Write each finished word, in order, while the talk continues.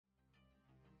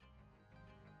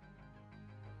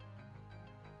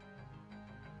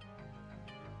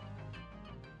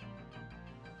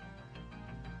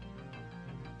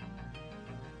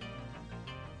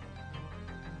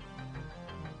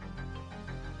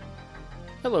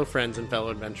Hello, friends and fellow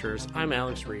adventurers. I'm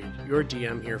Alex Reed, your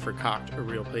DM here for Cocked, a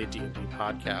Real Play D&D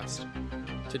podcast.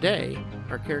 Today,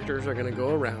 our characters are going to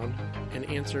go around and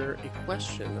answer a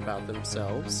question about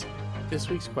themselves. This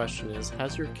week's question is,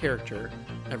 has your character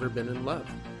ever been in love?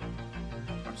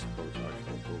 I suppose I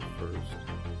shall go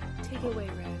first. Take it away,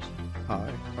 Reg.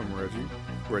 Hi, I'm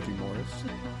Reggie Morris.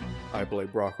 I play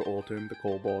Brocka Olton, the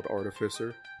Kobold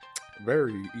Artificer.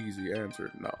 Very easy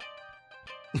answer, no.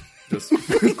 Just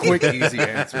quick, easy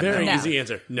answer. Very No. easy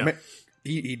answer. No.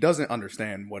 He doesn't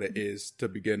understand what it is to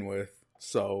begin with,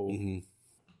 so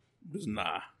just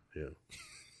nah.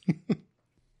 Yeah.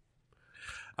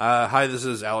 Hi, this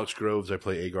is Alex Groves. I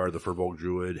play Agard, the Firbolg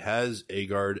Druid. Has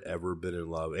Agard ever been in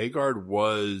love? Agard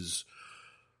was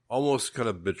almost kind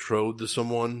of betrothed to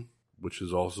someone, which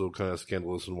is also kind of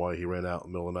scandalous in why he ran out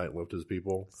in the middle of the night and left his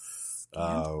people.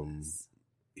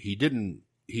 He didn't.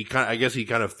 I guess he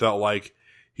kind of felt like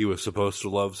he was supposed to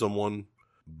love someone,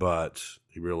 but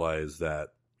he realized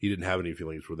that he didn't have any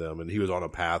feelings for them, and he was on a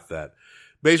path that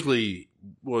basically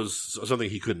was something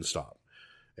he couldn't stop.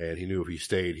 And he knew if he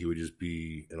stayed, he would just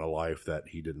be in a life that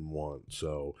he didn't want.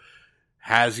 So,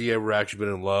 has he ever actually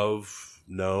been in love?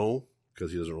 No,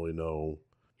 because he doesn't really know.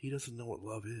 He doesn't know what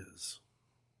love is.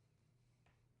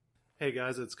 Hey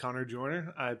guys, it's Connor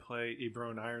Joyner. I play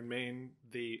Ebron Ironmane,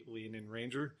 the Leonin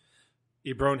Ranger.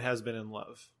 Ebron has been in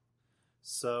love.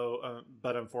 So,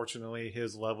 but unfortunately,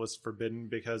 his love was forbidden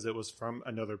because it was from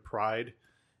another pride.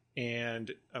 And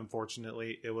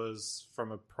unfortunately, it was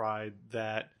from a pride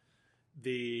that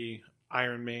the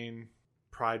Ironmane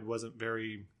pride wasn't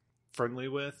very friendly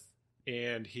with.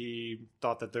 And he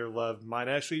thought that their love might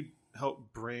actually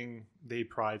help bring the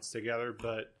prides together,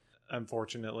 but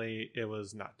unfortunately, it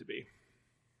was not to be.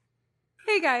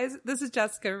 Hey guys, this is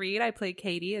Jessica Reed. I play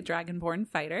Katie, a Dragonborn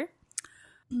fighter.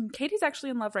 Katie's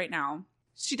actually in love right now.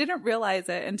 She didn't realize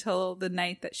it until the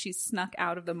night that she snuck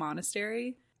out of the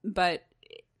monastery, but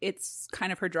it's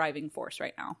kind of her driving force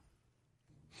right now.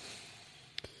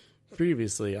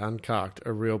 Previously on Cocked,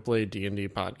 a Real Play D&D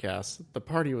podcast, the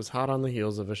party was hot on the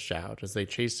heels of a shout as they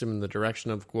chased him in the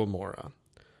direction of Gwilmora.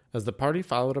 As the party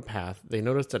followed a path, they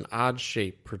noticed an odd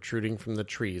shape protruding from the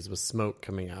trees with smoke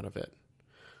coming out of it.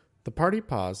 The party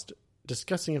paused,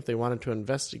 discussing if they wanted to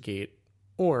investigate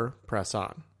or press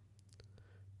on.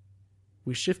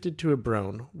 We shifted to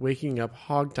Ebron, waking up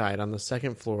hogtied on the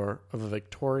second floor of a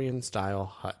Victorian-style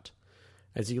hut.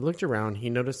 As he looked around,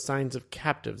 he noticed signs of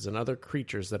captives and other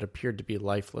creatures that appeared to be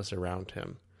lifeless around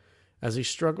him. As he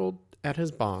struggled at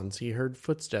his bonds, he heard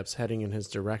footsteps heading in his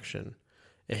direction.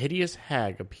 A hideous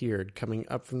hag appeared coming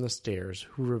up from the stairs,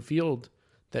 who revealed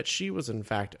that she was in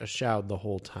fact a Shroud the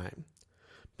whole time.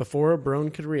 Before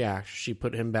Ebron could react, she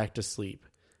put him back to sleep,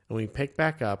 and we picked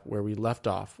back up where we left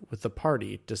off with the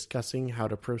party discussing how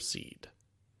to proceed.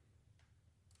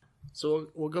 So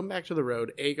we'll go back to the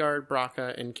road. Agard,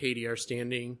 Brocka, and Katie are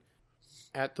standing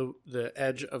at the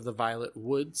edge of the Violet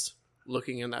Woods,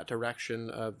 looking in that direction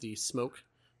of the smoke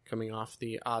coming off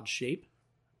the odd shape.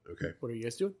 Okay. What are you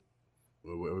guys doing?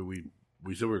 Well,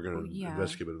 we said we were going to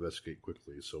investigate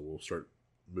quickly, so we'll start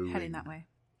moving. Heading that way.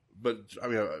 But, I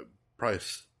mean, probably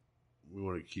we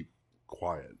want to keep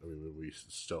quiet. I mean, we'll be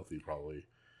stealthy, probably.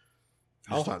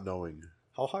 Just not knowing.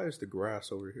 How high is the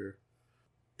grass over here?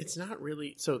 It's not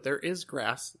really... So there is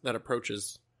grass that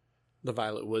approaches the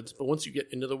Violet Woods, but once you get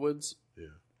into the woods,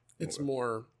 it's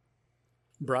more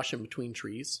brush in between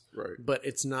trees. Right. But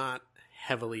it's not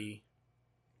heavily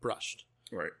brushed.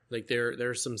 Right. Like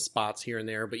there's some spots here and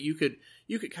there, but you could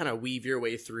kind of weave your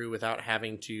way through without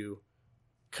having to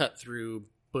cut through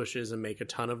bushes and make a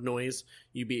ton of noise.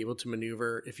 You'd be able to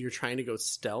maneuver. If you're trying to go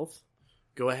stealth,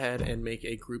 go ahead and make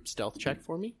a group stealth check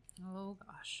for me. Oh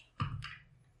gosh.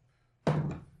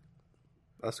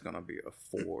 That's gonna be a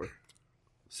 4.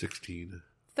 16.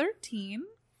 13.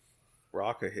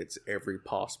 Brocka hits every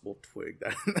possible twig.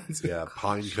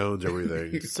 Pine cones,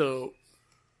 everything. So,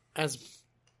 as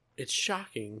it's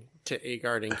shocking to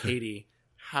Agard and Katie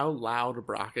how loud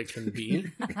Brocka can be.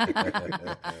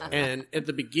 And at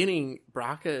the beginning,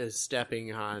 Brocka is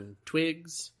stepping on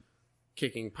twigs,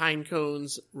 kicking pine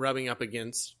cones, rubbing up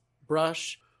against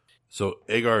brush. So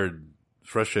Agard,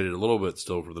 frustrated a little bit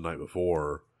still from the night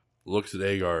before, looks at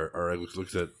Agard, or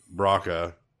looks at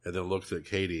Brocka, and then looks at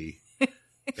Katie,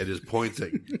 and just points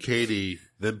at Katie,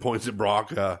 then points at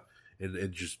Brocka,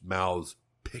 and just mouths,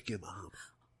 "Pick him up."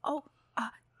 Oh,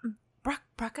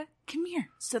 Brocka, come here.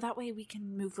 So that way we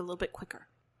can move a little bit quicker.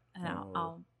 And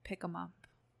I'll pick him up.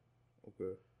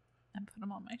 Okay. And put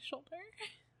him on my shoulder.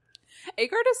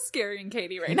 Agard is scaring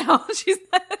Katie right now. She's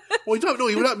Well, he's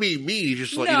not being mean. He's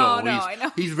just like, No, you know, no, he's, I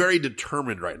know. he's very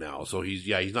determined right now. So he's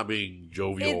not being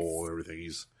jovial It's- and everything.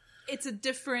 He's it's a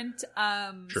different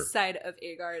Sure. side of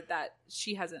Agard that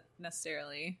she hasn't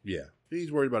necessarily.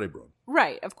 he's worried about Abron.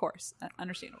 Right, of course.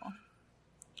 Understandable.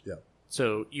 Yeah.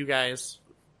 So you guys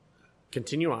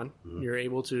continue on. You're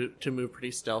able to move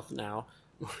pretty stealth now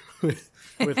with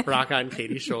Braca on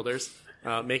Katie's shoulders,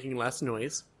 making less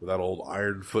noise. With that old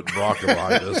Iron Foot Braca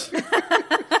behind us.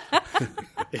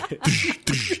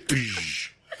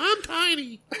 I'm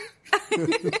tiny.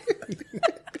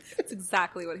 That's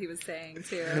exactly what he was saying,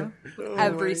 too. Oh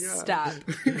Every my God.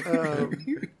 step.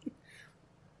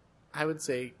 I would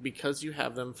say because you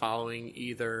have them following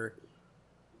either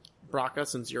Braca,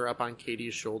 since you're up on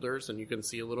Katie's shoulders and you can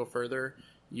see a little further,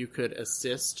 you could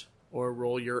assist or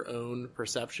roll your own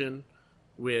perception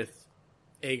with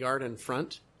Agard in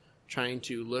front, trying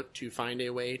to look to find a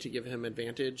way to give him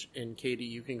advantage. And Katie,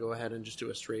 you can go ahead and just do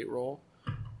a straight roll,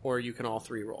 or you can all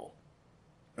three roll.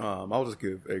 I'll just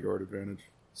give Agard advantage.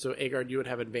 So Agard, you would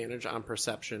have advantage on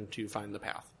perception to find the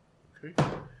path. Okay.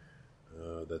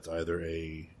 That's either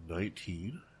a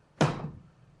 19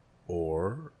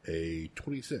 or a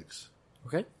 26.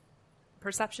 Okay.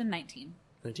 Perception 19.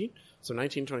 19? So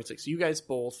 19, 26. You guys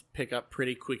both pick up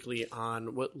pretty quickly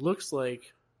on what looks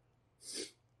like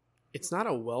it's not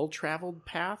a well-traveled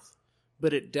path,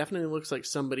 but it definitely looks like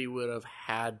somebody would have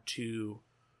had to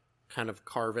kind of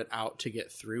carve it out to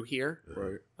get through here.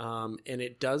 Right. And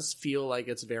it does feel like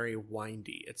it's very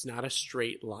windy. It's not a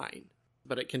straight line,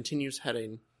 but it continues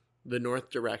heading the north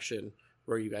direction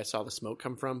where you guys saw the smoke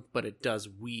come from, but it does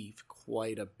weave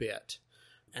quite a bit.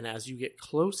 And as you get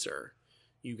closer,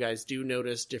 you guys do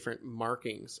notice different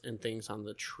markings and things on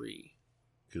the tree.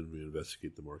 Can we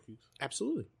investigate the markings?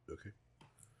 Absolutely. Okay.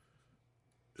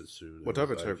 As soon What as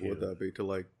type of I check would can. that be to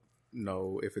like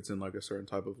know if it's in like a certain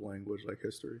type of language, like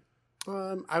history?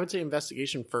 I would say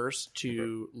investigation first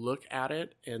to look at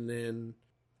it, and then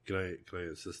Can I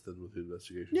assist them with the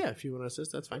investigation? yeah, if you want to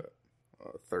assist, that's fine.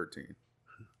 13.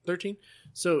 13.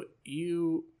 So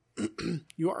you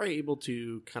you are able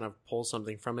to kind of pull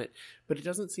something from it, but it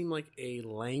doesn't seem like a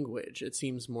language. It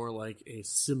seems more like a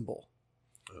symbol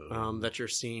that you're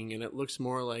seeing, and it looks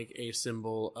more like a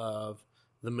symbol of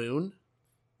the moon,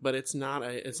 but it's not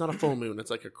a full moon.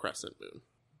 It's like a crescent moon.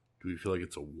 Do we feel like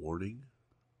it's a warning?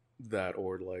 That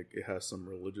or like it has some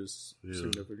religious Yeah.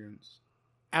 significance.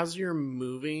 As you're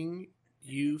moving,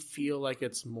 you feel like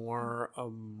it's more a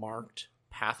marked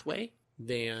pathway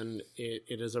than it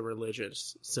is a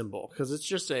religious symbol, because it's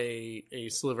just a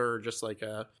sliver, just like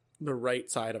the right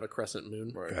side of a crescent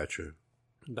moon. Right. Gotcha.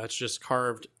 That's just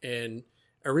carved. And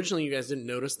originally you guys didn't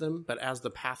notice them, but as the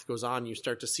path goes on, you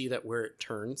start to see that where it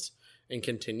turns and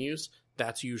continues,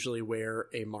 that's usually where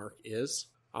a mark is,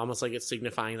 almost like it's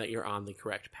signifying that you're on the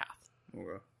correct path.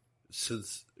 Okay.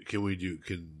 Since can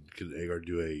Agar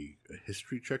do a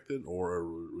history check then, or a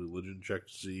religion check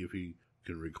to see if he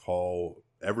can recall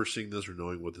ever seeing this or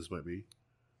knowing what this might be?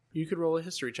 You could roll a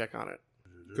history check on it.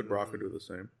 Could Braca do the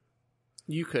same?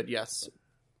 You could, yes.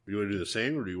 You want to do the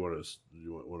same, or do you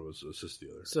want one of us to assist the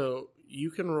other? So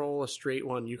you can roll a straight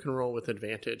one. You can roll with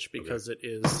advantage because it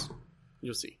is.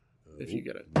 You'll see if you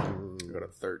get it. I got a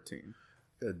 13.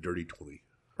 A dirty 20.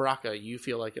 Braca, you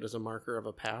feel like it is a marker of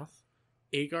a path.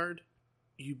 Agard,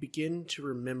 you begin to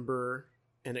remember,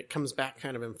 and it comes back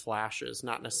kind of in flashes,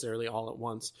 not necessarily all at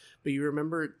once, but you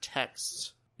remember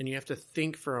texts, and you have to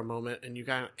think for a moment, and you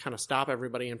kind of stop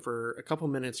everybody, and for a couple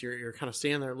minutes, you're kind of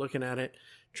standing there looking at it,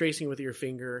 tracing with your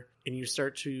finger, and you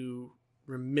start to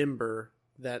remember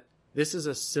that this is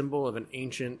a symbol of an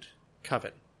ancient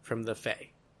coven from the Fae.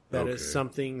 That Okay. is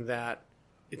something that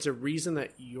it's a reason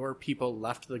that your people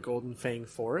left the Golden Fang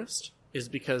Forest, is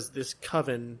because this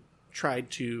coven tried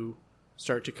to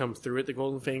start to come through at the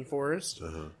Golden Fang Forest.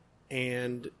 Uh-huh.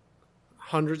 And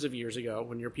hundreds of years ago,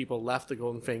 when your people left the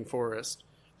Golden Fang Forest,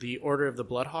 the Order of the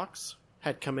Bloodhawks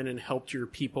had come in and helped your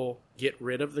people get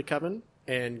rid of the coven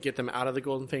and get them out of the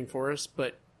Golden Fang Forest.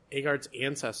 But Agard's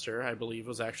ancestor, I believe,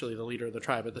 was actually the leader of the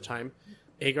tribe at the time.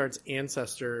 Agard's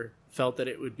ancestor felt that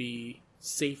it would be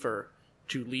safer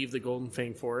to leave the Golden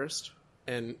Fang Forest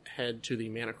and head to the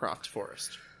Manacroft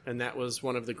Forest. And that was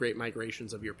one of the great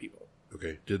migrations of your people.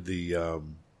 Okay. Did the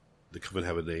coven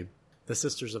have a name? The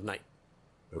Sisters of Night.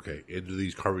 Okay. And do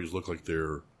these carvings look like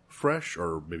they're fresh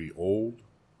or maybe old?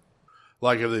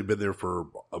 Like, have they been there for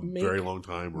a very long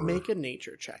time? Or Make a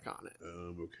nature check on it.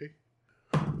 Okay.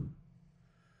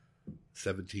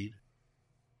 17.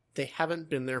 They haven't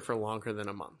been there for longer than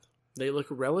a month. They look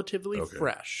relatively Okay.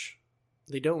 fresh.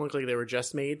 They don't look like they were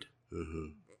just made, Uh-huh.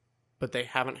 but they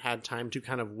haven't had time to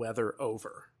kind of weather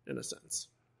over, in a sense.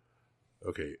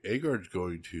 Okay, Agard's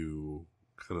going to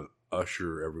kind of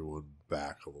usher everyone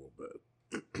back a little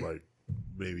bit. Like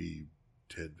maybe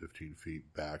 10, 15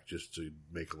 feet back, just to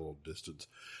make a little distance.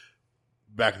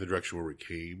 Back in the direction where we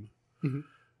came. Mhm.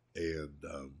 And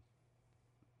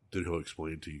then he'll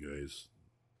explain to you guys,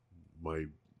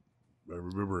 I'm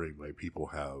remembering my people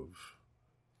have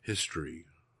history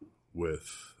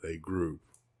with a group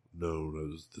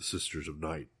known as the Sisters of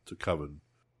Night, the Coven.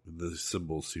 And the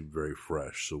symbols seem very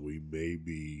fresh, so we may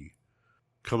be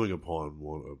coming upon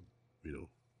one of,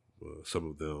 some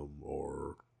of them,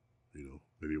 or,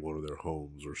 maybe one of their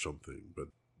homes or something. But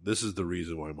this is the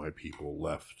reason why my people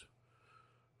left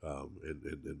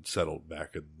and settled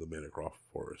back in the Manacroft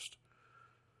Forest.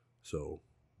 So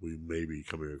we may be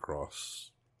coming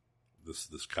across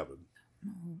this coven.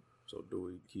 So do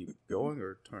we keep going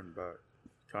or turn back?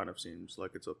 Kind of seems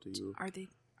like it's up to you. Are they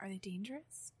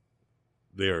dangerous?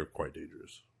 They are quite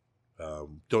dangerous.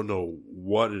 Don't know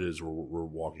what it is we're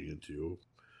walking into.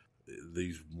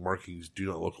 These markings do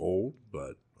not look old,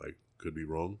 but I could be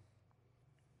wrong.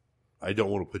 I don't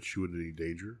want to put you in any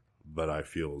danger, but I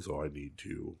feel as though I need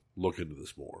to look into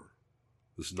this more.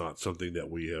 This is not something that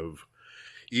we have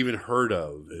even heard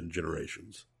of in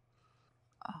generations.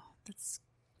 Oh, that's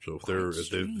So if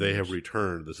strange. they have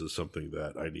returned, this is something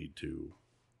that I need to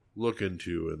look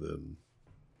into and then,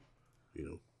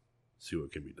 see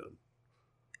what can be done.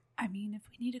 I mean, if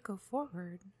we need to go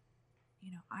forward,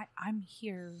 I'm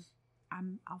here.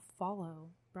 I'll follow.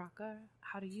 Braca,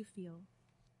 how do you feel?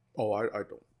 Oh, I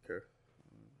don't care.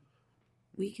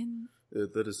 We can.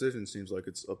 The decision seems like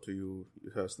it's up to you.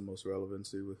 It has the most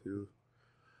relevancy with you.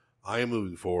 I am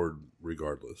moving forward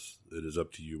regardless. It is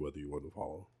up to you whether you want to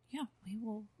follow. Yeah,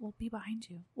 we'll be behind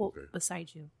you. Well, Okay.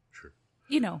 beside you. Sure.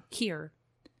 Here.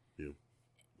 Yeah.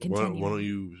 Why Continue. don't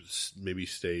you maybe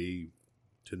stay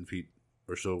 10 feet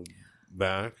or so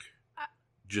back?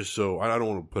 Just so I don't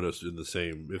want to put us in the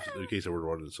same, in case I were to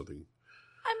run into something.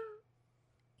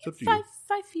 It's up to you.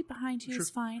 5 feet behind you Sure. is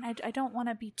fine. I don't want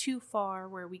to be too far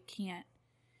where we can't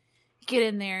get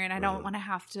in there, and I don't want to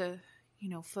have to,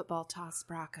 football toss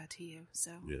Braca to you.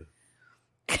 So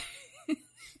Yeah.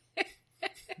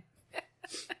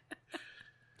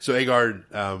 So Agard,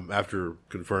 after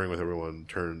conferring with everyone,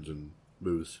 turns and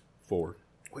moves forward.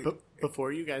 Wait, But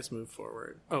before you guys move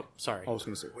forward... Oh, sorry. I was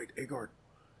going to say, wait, Agard.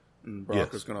 And Brock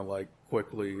Yes. is going to,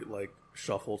 quickly,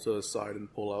 shuffle to the side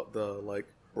and pull out the,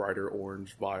 brighter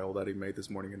orange vial that he made this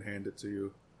morning and hand it to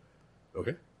you.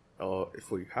 Okay.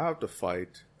 If we have to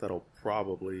fight, that'll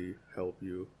probably help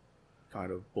you,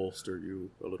 kind of bolster you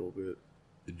a little bit.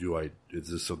 Is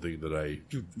this something that I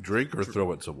drink or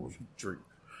throw at someone? Drink.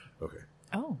 Okay.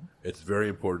 Oh, It's very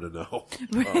important to know.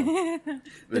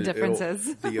 the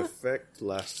differences. The effect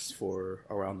lasts for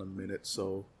around a minute,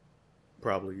 so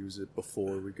probably use it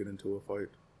before we get into a fight.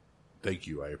 Thank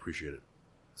you. I appreciate it.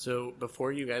 So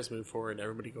before you guys move forward,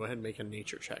 everybody go ahead and make a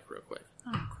nature check real quick.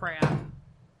 Oh crap!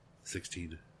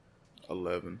 16.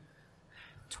 11.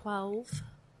 12.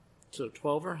 So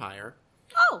 12 or higher.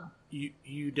 Oh,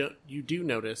 You do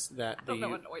notice that I don't know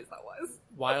the what noise that was.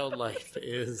 wildlife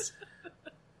is...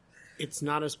 It's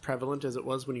not as prevalent as it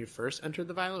was when you first entered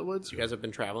the Violet Woods. You guys have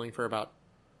been traveling for about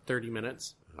 30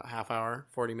 minutes, a half hour,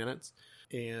 40 minutes,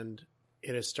 and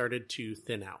it has started to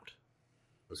thin out.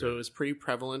 Okay. So it was pretty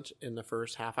prevalent in the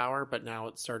first half hour, but now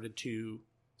it started to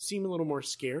seem a little more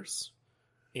scarce,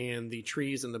 and the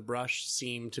trees and the brush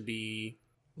seem to be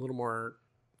a little more,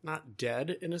 not dead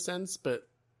in a sense, but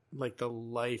like the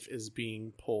life is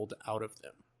being pulled out of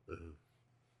them. Uh-huh.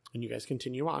 And you guys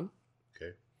continue on.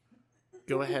 Okay.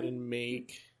 Go ahead and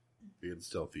make... Being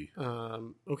stealthy.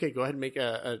 Okay, go ahead and make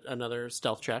another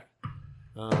stealth check.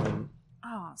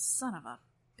 Oh, son of a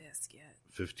biscuit.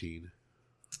 15.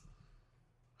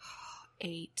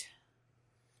 8.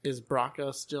 Is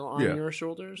Braca still on Yeah. your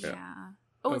shoulders? Yeah.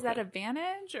 Oh, is Okay. that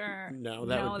advantage or No,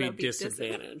 that would be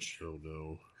disadvantage. Oh,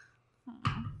 no.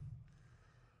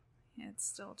 Yeah, it's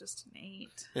still just an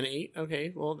 8. An 8?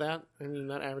 Okay, well that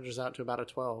averages out to about a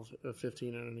 12. A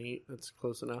 15 and an 8. That's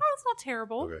close enough. Oh, it's not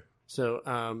terrible. Okay.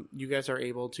 So you guys are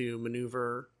able to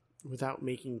maneuver without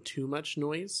making too much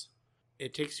noise.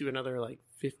 It takes you another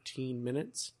 15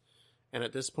 minutes. And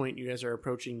at this point, you guys are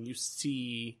approaching, you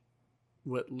see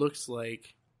what looks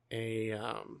like a...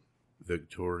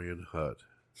 Victorian hut.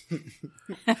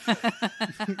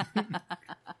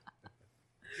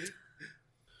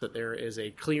 that there is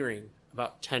a clearing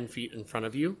about 10 feet in front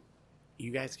of you.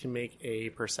 You guys can make a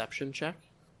perception check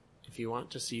if you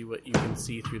want to see what you can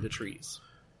see through the trees.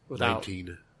 Without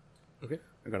 19. Okay.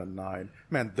 I got a 9.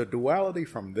 Man, the duality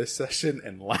from this session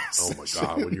and last Oh my session.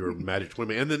 god, when you were Magic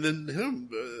 20 Man. And then him,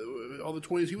 all the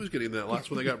 20s he was getting in that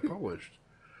last one that got published.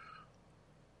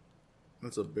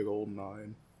 That's a big old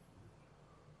 9.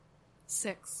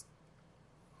 6.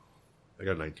 I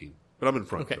got 19. But I'm in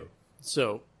front, Okay. so.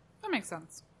 So, That makes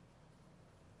sense.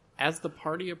 as the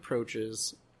party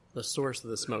approaches the source of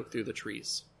the smoke through the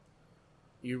trees,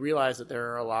 you realize that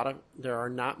there are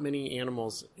not many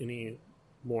animals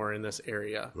anymore in this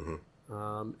area.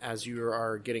 As you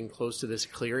are getting close to this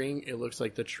clearing, it looks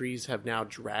like the trees have now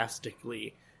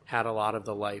drastically had a lot of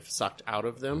the life sucked out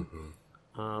of them.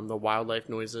 The wildlife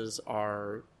noises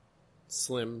are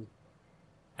slim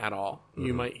at all.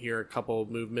 You might hear a couple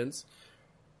movements.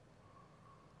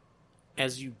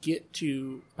 As you get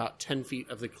to about 10 feet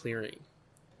of the clearing,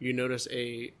 you notice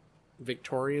a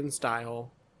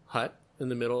Victorian-style hut in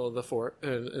the middle of the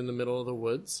in the middle of the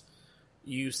woods.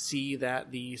 You see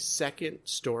that the second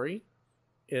story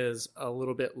is a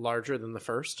little bit larger than the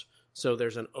first, so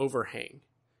there's an overhang,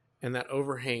 and that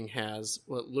overhang has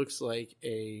what looks like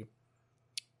a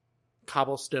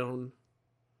cobblestone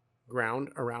ground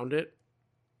around it,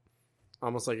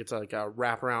 almost like it's like a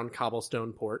wraparound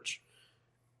cobblestone porch.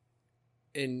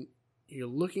 And you're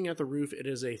looking at the roof. It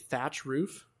is a thatch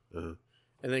roof. And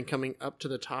then coming up to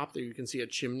the top there, you can see a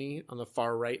chimney on the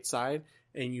far right side,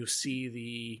 and you see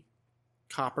the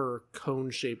copper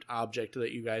cone-shaped object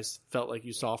that you guys felt like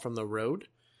you saw from the road.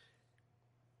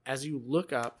 As you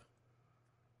look up,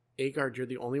 Agard, you're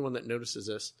the only one that notices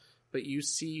this, but you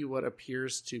see what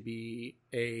appears to be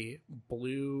a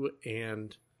blue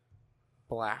and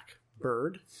black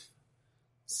bird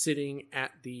sitting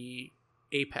at the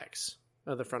apex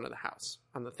of the front of the house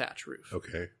on the thatch roof.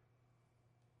 Okay.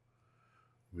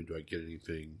 I mean, do I get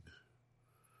anything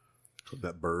from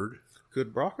that bird?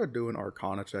 Could Braca do an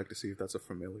Arcana check to see if that's a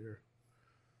familiar?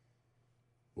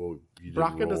 Well, you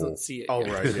Braca roll. doesn't see it Oh,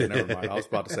 yet. right. Yeah, never mind. I was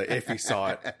about to say if he saw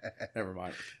it. Never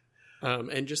mind.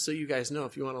 And just so you guys know,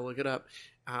 if you want to look it up,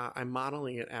 I'm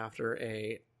modeling it after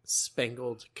a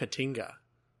spangled Katinga.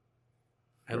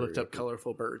 I looked up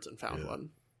colorful birds and found one.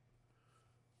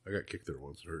 I got kicked there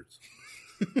once. It hurts.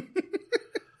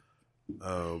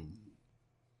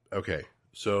 Okay.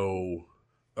 So,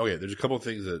 there's a couple of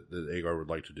things that Agar would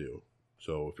like to do.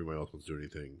 So, if anyone else wants to do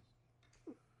anything.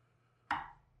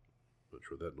 Not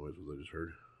sure what that noise was I just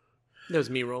heard. That was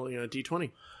me rolling a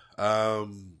d20.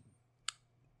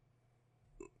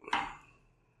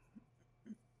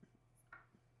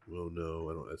 Well, no,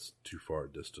 I don't. That's too far a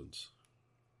distance.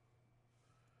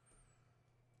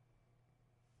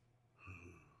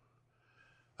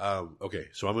 Okay,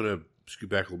 so I'm going to scoot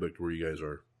back a little bit to where you guys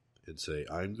are and say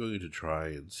I'm going to try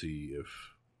and see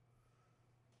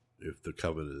if the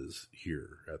coven is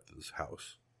here at this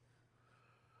house.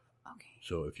 Okay.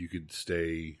 So if you could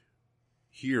stay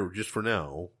here just for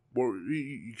now, or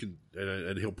you can,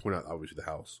 and he'll point out obviously the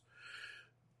house.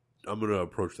 I'm going to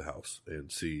approach the house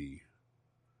and see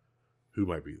who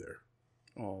might be there.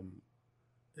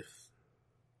 If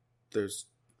there's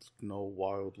no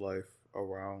wildlife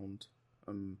around,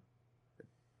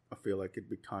 I feel like it'd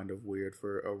be kind of weird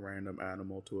for a random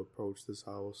animal to approach this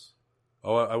house.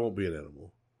 Oh, I won't be an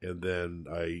animal. And then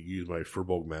I use my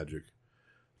Firbolg magic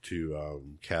to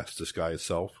cast Disguise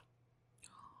Self.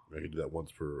 I can do that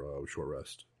once per short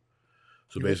rest.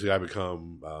 So basically I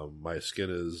become, my skin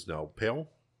is now pale,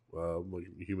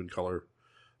 human color.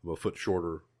 I'm a foot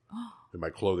shorter, and my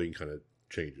clothing kind of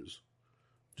changes.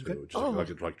 So it's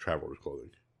just like traveler's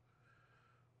clothing.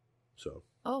 So.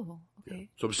 Oh, okay.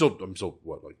 Yeah. So I'm still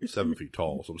what, like 7 feet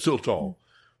tall. So I'm still tall,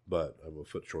 but I'm a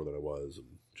foot shorter than I was, and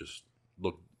just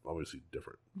look obviously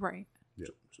different. Right. Yeah.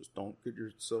 Just don't get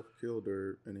yourself killed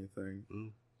or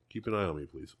anything. Keep an eye on me,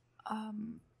 please.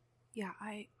 Yeah,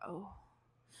 I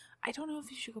don't know if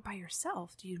you should go by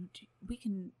yourself. We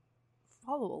can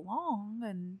follow along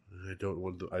and I don't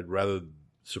want to. I'd rather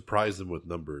surprise them with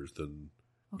numbers than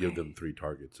give Okay. them 3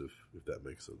 targets, if that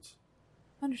makes sense.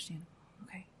 understand.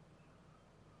 Okay.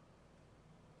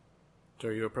 So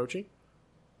are you approaching?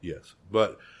 Yes,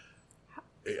 but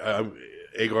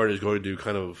Agard is going to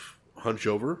kind of hunch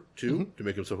over too to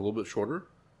make himself a little bit shorter.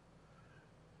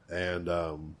 And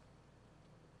 1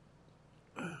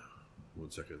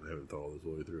 second, I haven't thought all this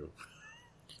all the way through.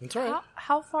 That's all right.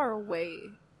 How far away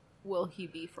will he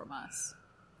be from us?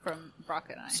 From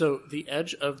Braca and I? So the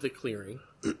edge of the clearing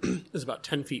is about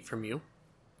 10 feet from you.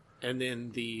 And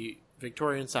then the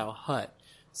Victorian-style hut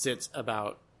sits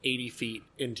about 80 feet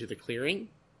into the clearing.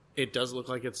 It does look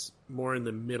like it's more in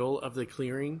the middle of the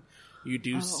clearing. You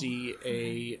do see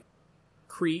a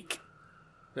creek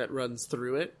that runs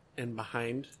through it, and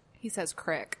behind... He says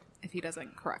crick. if he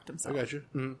doesn't correct I himself. got you.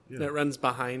 Mm-hmm. That runs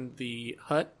behind the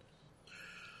hut.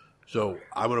 So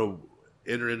I'm going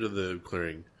to enter into the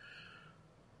clearing,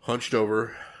 hunched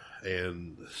over,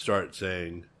 and start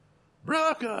saying,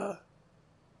 Braca!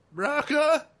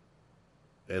 Braca!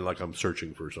 And like I'm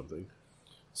searching for something.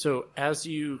 So as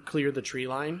you clear the tree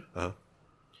line, Uh-huh.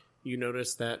 you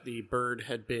notice that the bird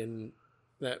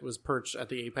that was perched at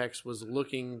the apex was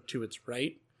looking to its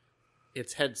right.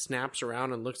 Its head snaps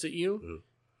around and looks at you,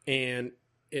 and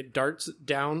it darts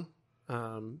down,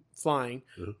 flying,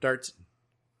 darts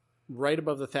right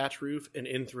above the thatch roof and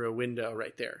in through a window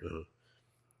right there.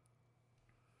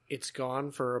 It's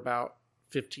gone for about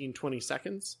 15, 20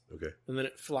 seconds. Okay. And then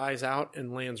it flies out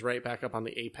and lands right back up on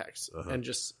the apex and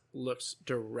just looks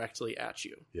directly at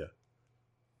you. Yeah.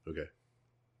 Okay.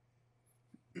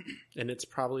 And it's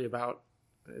probably about,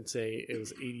 I'd say it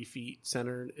was 80 feet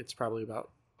centered. It's probably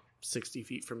about 60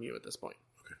 feet from you at this point.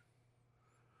 Okay.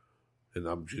 And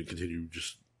I'm going to continue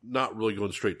just not really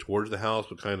going straight towards the house,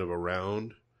 but kind of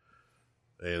around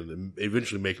and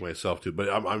eventually making myself to, but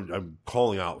I'm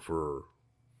calling out for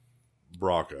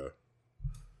Braca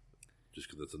just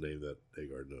because that's the name that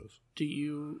Hagar knows.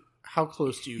 How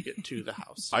close do you get to the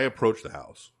house? I approach the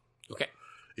house. Okay.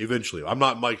 Eventually, I'm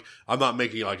not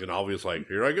making like an obvious like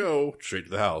here I go straight to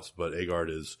the house, but Agard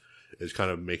is kind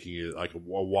of making it like a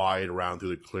wide around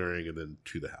through the clearing and then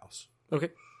to the house. Okay.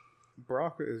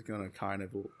 Braca is gonna kind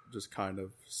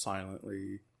of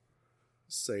silently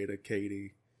say to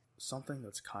Katie, something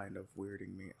that's kind of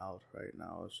weirding me out right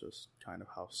now is just kind of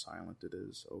how silent it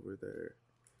is over there.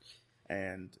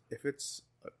 And if it's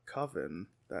a coven,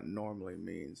 that normally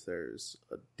means there's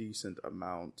a decent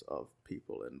amount of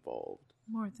people involved.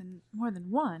 More than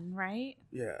one, right?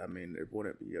 Yeah, I mean, it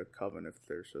wouldn't be a coven if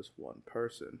there's just one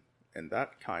person. And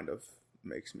that kind of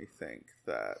makes me think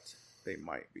that they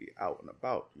might be out and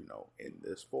about, in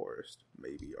this forest,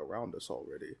 maybe around us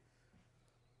already.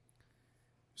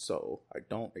 So I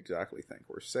don't exactly think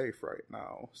we're safe right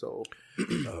now. So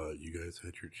you guys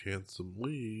had your chance to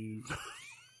leave.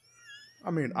 I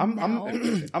mean, I'm not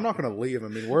going to leave. I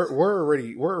mean, we're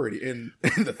already in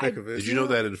the thick of it. Did you know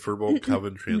that in Furbolg,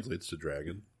 coven translates to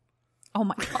dragon? Oh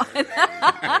my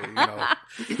god!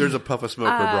 There's a puff of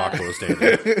smoke where Braca was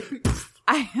standing.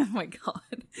 Oh my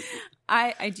god!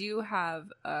 I do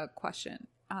have a question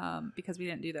because we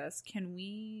didn't do this. Can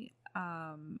we?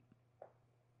 I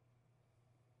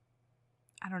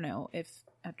don't know if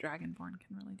a Dragonborn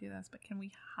can really do this, but can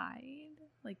we hide?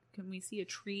 Like, can we see a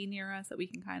tree near us that we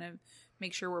can kind of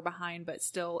make sure we're behind, but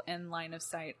still in line of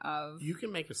sight of? You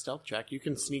can make a stealth check. You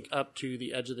can sneak up to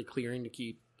the edge of the clearing to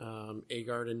keep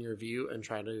Agard in your view and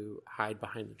try to hide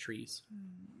behind the trees.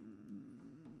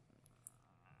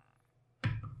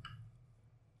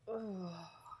 Oh,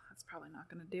 that's probably not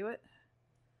going to do it.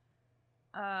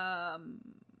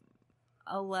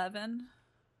 11.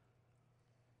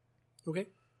 Okay.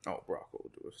 Oh, Braca will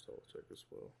do a stealth check as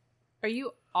well. Are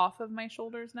you off of my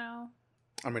shoulders now?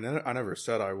 I mean, I never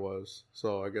said I was,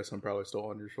 so I guess I'm probably still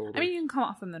on your shoulders. I mean, you can come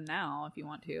off of them now if you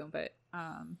want to, but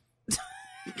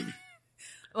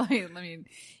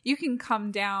you can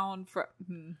come down from.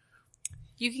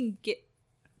 You can get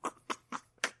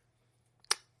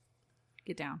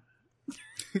down.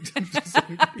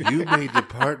 You may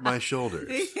depart my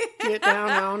shoulders. Get down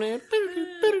on it.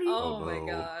 Oh my no.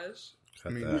 gosh. I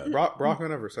mean, that. Braca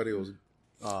never said he was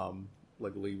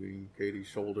like leaving Katie's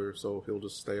shoulder, so he'll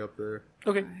just stay up there.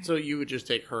 Okay, so you would just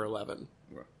take her 11.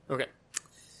 Right. Okay.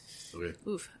 Okay.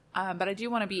 Oof. But I do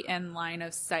want to be in line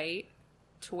of sight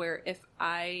to where if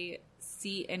I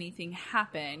see anything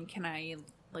happen, can I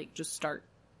just start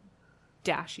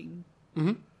dashing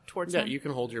towards Yeah, him? you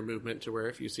can hold your movement to where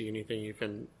if you see anything, you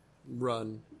can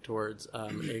run towards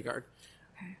Agard.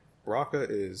 Okay. Braca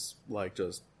is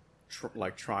just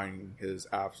trying his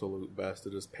absolute best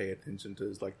to just pay attention to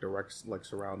his direct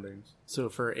surroundings. So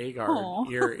for Agard, Aw.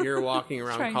 you're walking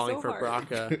around Trying calling so for hard.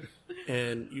 Braca,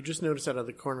 and you just notice out of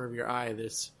the corner of your eye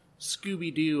this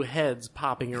Scooby-Doo heads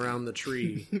popping around the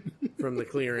tree from the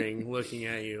clearing, looking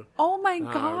at you. Oh my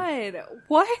god!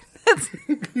 What?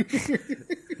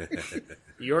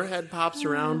 Your head pops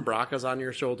around, Braca's on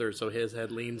your shoulder, so his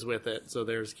head leans with it. So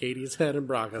there's Katie's head and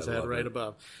Braca's head right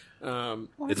above.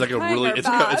 It's like a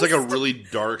really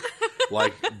dark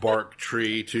bark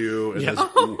tree too, and Yeah. this,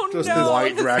 Just this no.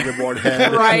 white dragonborn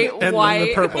head. Bright then the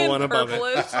white purple and one above it.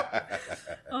 purplish.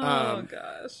 Oh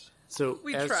gosh. So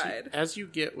We as tried. as you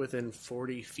get within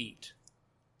 40 feet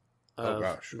of Oh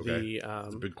gosh! Okay, the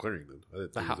it's a big clearing then. I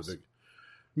didn't think it was house. a big.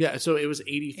 Yeah, so it was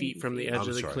 80 feet from the edge I'm of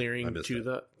the sorry, I clearing missed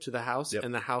to the house, Yep.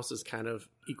 and the house is kind of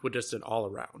equidistant all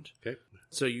around. Okay.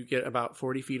 So you get about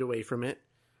 40 feet away from it,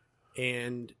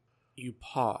 and you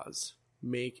pause.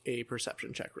 Make a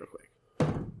perception check real quick.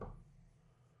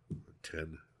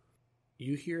 10.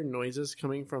 You hear noises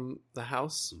coming from the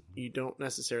house. You don't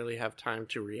necessarily have time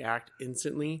to react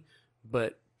instantly,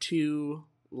 but 2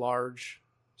 large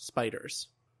spiders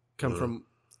come from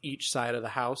each side of the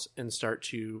house and start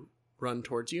to run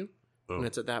towards you. Oh. And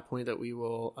it's at that point that we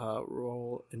will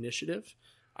roll initiative.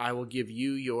 I will give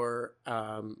you your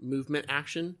movement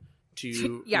action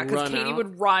to Yeah, because run Katie out.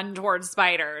 would run towards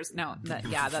spiders. No, that's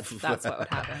what would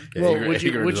happen. Yeah, Well, Igor- would you-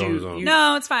 Igor would is on you- his own. you-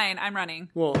 No, it's fine. I'm running.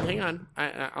 Well, hang on.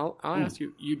 I'll ask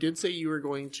you. You did say you were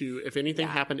going to, if anything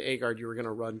Yeah. happened to Agard, you were going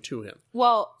to run to him.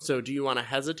 Well, So do you want to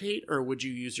hesitate or would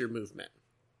you use your movement?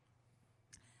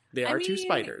 They I are 2 mean,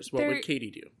 spiders. What they're- would Katie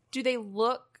do? do they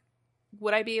look?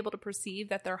 Would I be able to perceive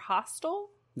that they're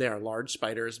hostile? They are large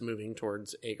spiders moving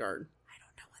towards Agard. I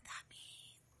don't know what that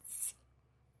means.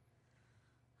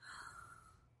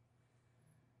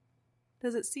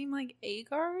 Does it seem like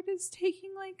Agard is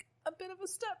taking like a bit of a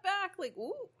step back? Like,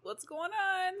 ooh, what's going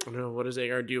on? I don't know. What does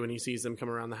Agard do when he sees them come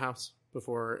around the house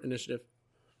before initiative?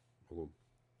 Hold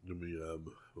on. Let me,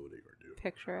 what would Agard do?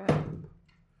 Picture it.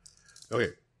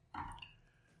 Okay.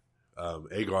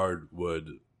 Agard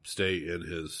would stay in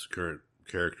his current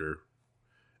character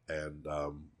and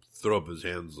throw up his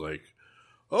hands like,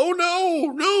 "Oh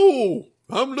no!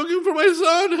 I'm looking for my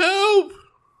son! Help!"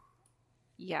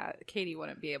 Yeah, Katie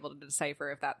wouldn't be able to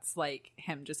decipher if that's like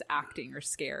him just acting or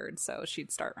scared, so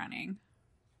she'd start running.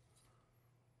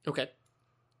 Okay.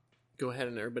 Go ahead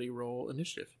and everybody roll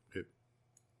initiative. Okay.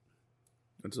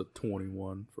 It's a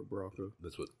 21 for Bronco.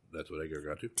 That's what Agard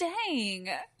got to. Dang.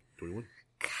 21.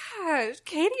 Gosh,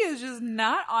 Katie is just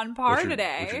not on par What's your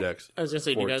today. dex? I was going to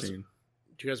say, do 14.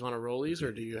 you guys want to roll these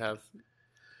or do you have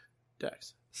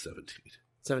dex? 17.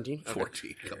 17? Okay.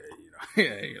 14. Come on.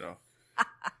 Yeah, you know.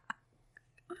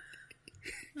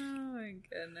 Oh my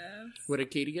goodness. What did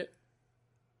Katie get?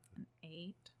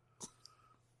 8.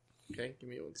 Okay, give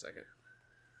me 1 second.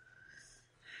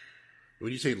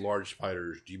 When you say large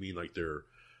spiders, do you mean like they're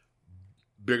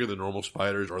bigger than normal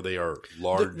spiders, or they are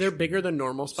large? They're bigger than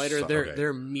normal spiders. Okay.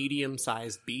 They're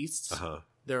medium-sized beasts. Uh-huh.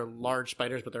 They're large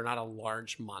spiders, but they're not a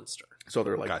large monster. So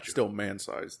they're like Gotcha. still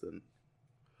man-sized then,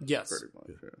 Yes. pretty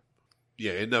much. Yeah.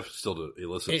 Yeah, enough still to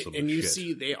elicit some And you shit.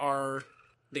 see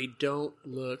they don't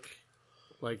look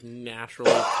like naturally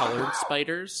colored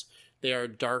spiders. They are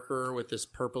darker with this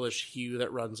purplish hue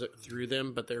that runs through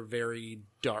them, but they're very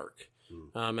dark.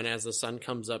 And as the sun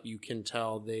comes up, you can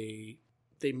tell they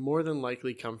more than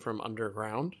likely come from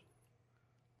underground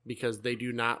because they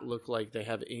do not look like they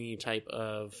have any type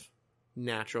of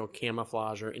natural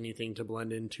camouflage or anything to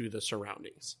blend into the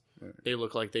surroundings. Right. They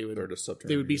look like they would They're just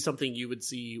they would be subterranean. something you would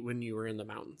see when you were in the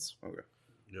mountains. Okay.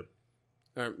 Yep.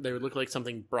 Or they would look like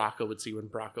something Bracco would see when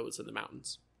Bracco was in the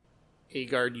mountains.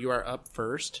 Agard, you are up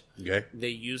first. Okay. They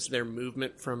used their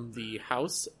movement from the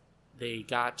house. They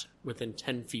got within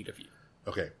 10 feet of you.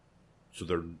 Okay. So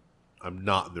I'm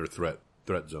not in their threat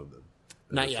zone then.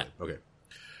 Not yet. Okay.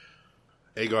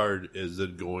 Agard is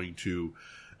then going to,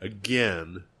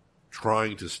 again,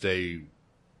 trying to stay.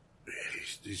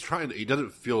 He's trying to. He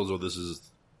doesn't feel as though this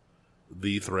is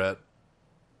the threat,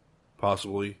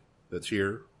 possibly, that's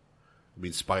here. I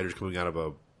mean, spiders coming out of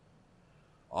a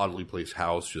oddly placed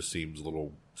house just seems a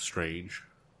little strange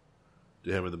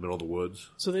to him in the middle of the woods.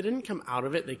 So they didn't come out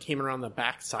of it. They came around the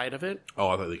back side of it. Oh,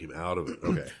 I thought they came out of it.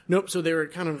 Okay. Nope. So they were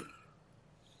kind of.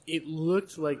 It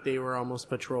looked like they were almost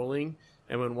patrolling.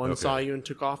 And when one Okay. saw you and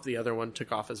took off, the other one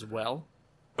took off as well.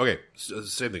 Okay,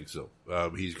 same thing still.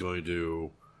 He's going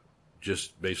to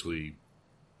just basically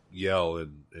yell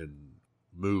and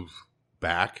move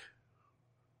back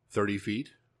 30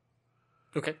 feet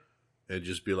Okay. and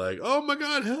just be like, "Oh my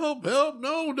God, help,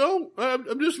 no, don't.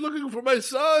 I'm just looking for my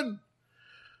son."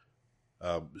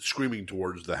 Screaming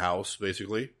towards the house,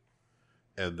 basically.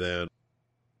 And then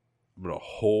I'm going to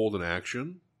hold an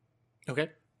action. Okay.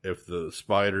 If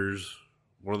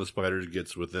one of the spiders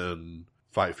gets within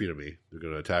 5 feet of me, they're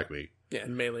going to attack me. Yeah,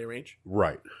 in melee range.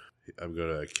 Right. I'm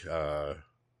going to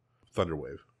Thunder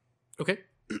Wave. Okay.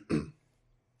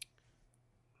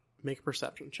 Make a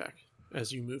perception check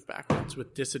as you move backwards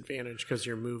with disadvantage because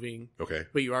you're moving, Okay.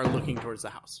 but you are looking towards the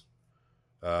house.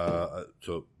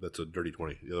 So that's a dirty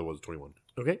 20. The other one's 21.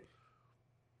 Okay.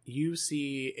 You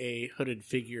see a hooded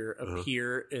figure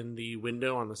appear in the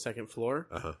window on the second floor,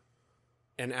 Uh-huh.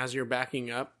 and as you're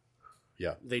backing up,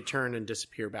 Yeah. they turn and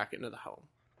disappear back into the home.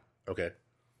 Okay.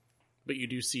 But you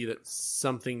do see that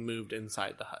something moved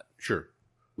inside the hut. Sure.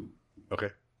 Okay.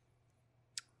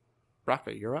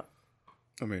 Bracco, you're up.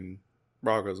 I mean,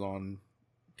 Braga's on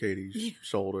Katie's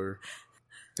shoulder.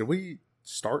 Did we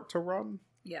start to run?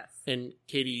 Yes. And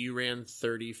Katie, you ran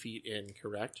 30 feet in,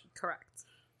 correct? Correct.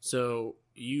 So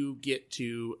you get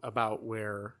to about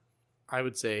where I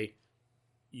would say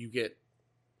you get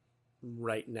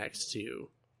right next to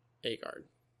Agard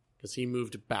because he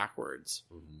moved backwards.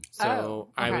 So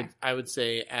okay. I would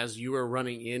say as you were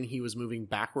running in, he was moving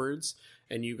backwards,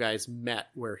 and you guys met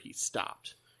where he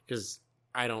stopped. Because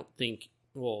I don't think.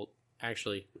 Well,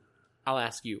 actually, I'll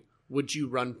ask you: would you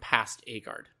run past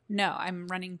Agard? No, I'm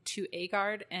running to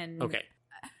Agard and Okay.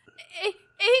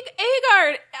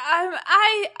 Agard,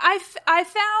 I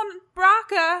found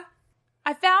Braca.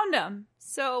 I found him,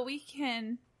 so we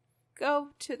can go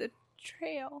to the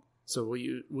trail. So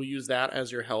we'll use that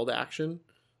as your held action.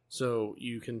 So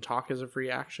you can talk as a free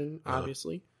action,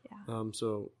 obviously. Yeah.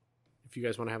 So if you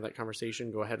guys want to have that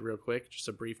conversation, go ahead real quick. Just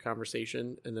a brief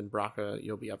conversation, and then Braca,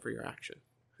 you'll be up for your action.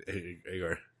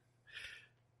 Agar,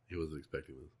 he wasn't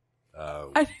expecting this.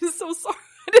 I'm so sorry.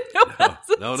 I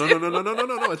didn't know what to do.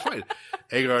 No, it's fine.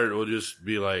 Agar will just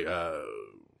be like,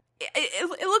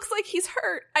 It looks like he's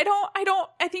hurt.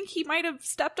 I think he might have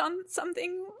stepped on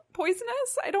something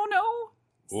poisonous. I don't know.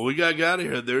 well, we got out of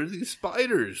here. There's these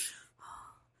spiders.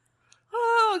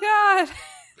 Oh, God.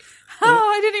 Oh,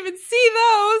 I didn't even see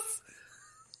those.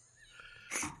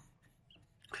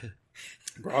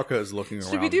 Braca is looking around.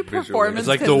 Should we do visually. performance? It's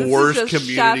like 'Cause the this is worst just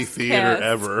community chef's theater kiss.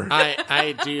 ever.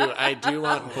 I do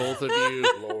want both of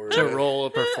you Lord. to roll a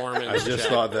performance. I just check.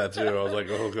 thought that too. I was like,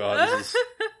 oh god, this is...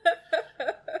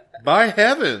 By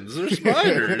heavens, there's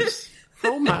spiders.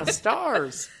 Oh my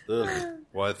stars! Ugh.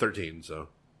 Well, at 13, so.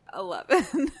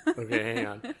 11. Okay, hang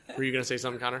on. Were you gonna say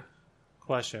something, Connor?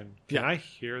 Question: Can I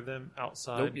hear them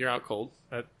outside? Nope, you're out cold.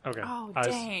 Okay. Oh, I was-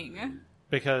 dang.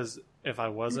 Because if I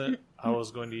wasn't, I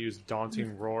was going to use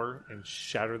Daunting Roar and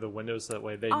shatter the windows so that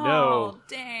way they Oh, know.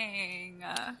 dang.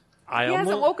 I He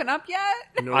hasn't woken up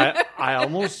yet? No, I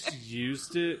almost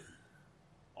used it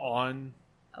on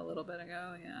A little bit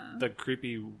ago, yeah. the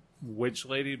creepy witch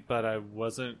lady, but I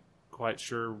wasn't quite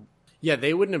sure. yeah,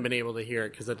 they wouldn't have been able to hear it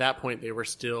because at that point they were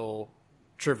still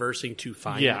traversing to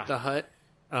find Yeah. the hut.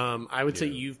 I would say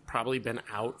you've probably been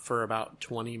out for about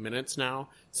 20 minutes now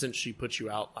since she put you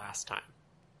out last time.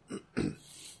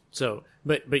 So,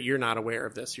 but you're not aware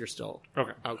of this. You're still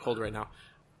Okay. out cold right now.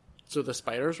 So the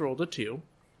spiders rolled a 2.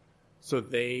 So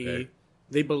they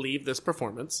believe this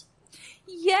performance.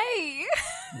 Yay!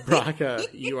 Braca,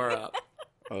 you are up.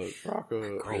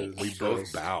 Braca We is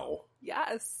both bow.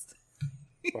 Yes.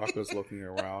 Braca's looking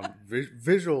around,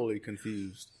 visually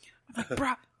confused.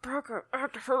 Braca,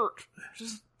 act hurt.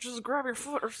 Just grab your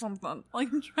foot or something. Like,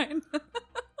 I'm trying to...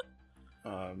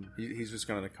 He's just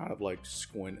gonna kind of like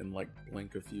squint and like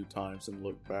blink a few times and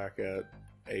look back at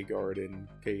Agard and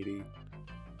Katie.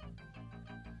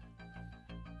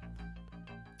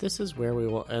 This is where we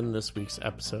will end this week's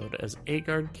episode as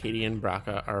Agard, Katie, and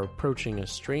Braca are approaching a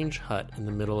strange hut in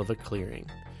the middle of a clearing.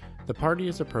 The party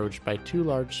is approached by 2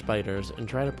 large spiders and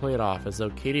try to play it off as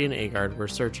though Katie and Agard were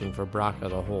searching for Braca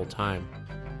the whole time.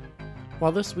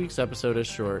 While this week's episode is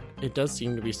short, it does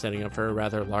seem to be setting up for a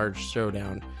rather large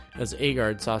showdown, as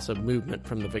Agard saw some movement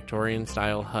from the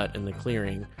Victorian-style hut in the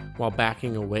clearing while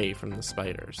backing away from the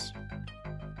spiders.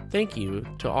 Thank you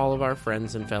to all of our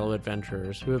friends and fellow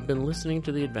adventurers who have been listening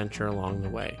to the adventure along the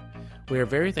way. We are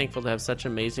very thankful to have such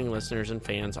amazing listeners and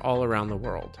fans all around the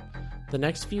world. The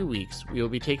next few weeks, we will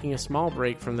be taking a small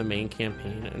break from the main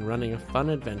campaign and running a fun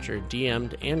adventure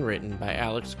DM'd and written by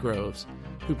Alex Groves,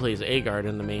 who plays Agard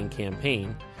in the main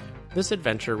campaign. This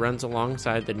adventure runs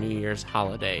alongside the New Year's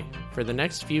holiday. For the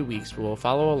next few weeks, we will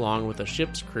follow along with a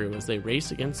ship's crew as they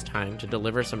race against time to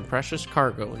deliver some precious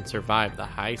cargo and survive the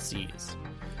high seas.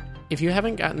 If you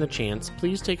haven't gotten the chance,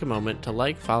 please take a moment to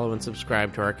like, follow, and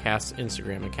subscribe to our cast's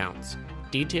Instagram accounts.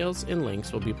 Details and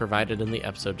links will be provided in the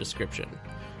episode description.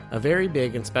 A very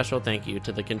big and special thank you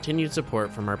to the continued support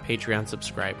from our Patreon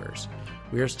subscribers.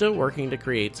 We are still working to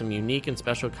create some unique and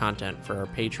special content for our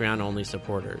Patreon-only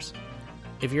supporters.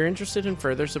 If you're interested in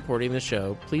further supporting the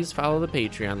show, please follow the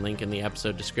Patreon link in the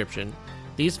episode description.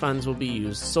 These funds will be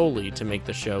used solely to make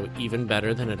the show even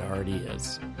better than it already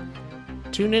is.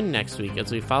 Tune in next week as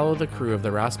we follow the crew of the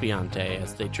Raspiante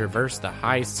as they traverse the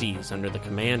high seas under the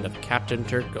command of Captain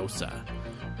Turgosa.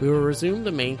 We will resume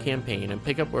the main campaign and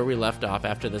pick up where we left off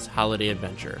after this holiday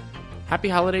adventure. Happy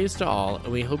holidays to all, and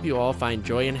we hope you all find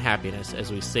joy and happiness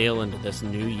as we sail into this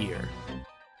new year.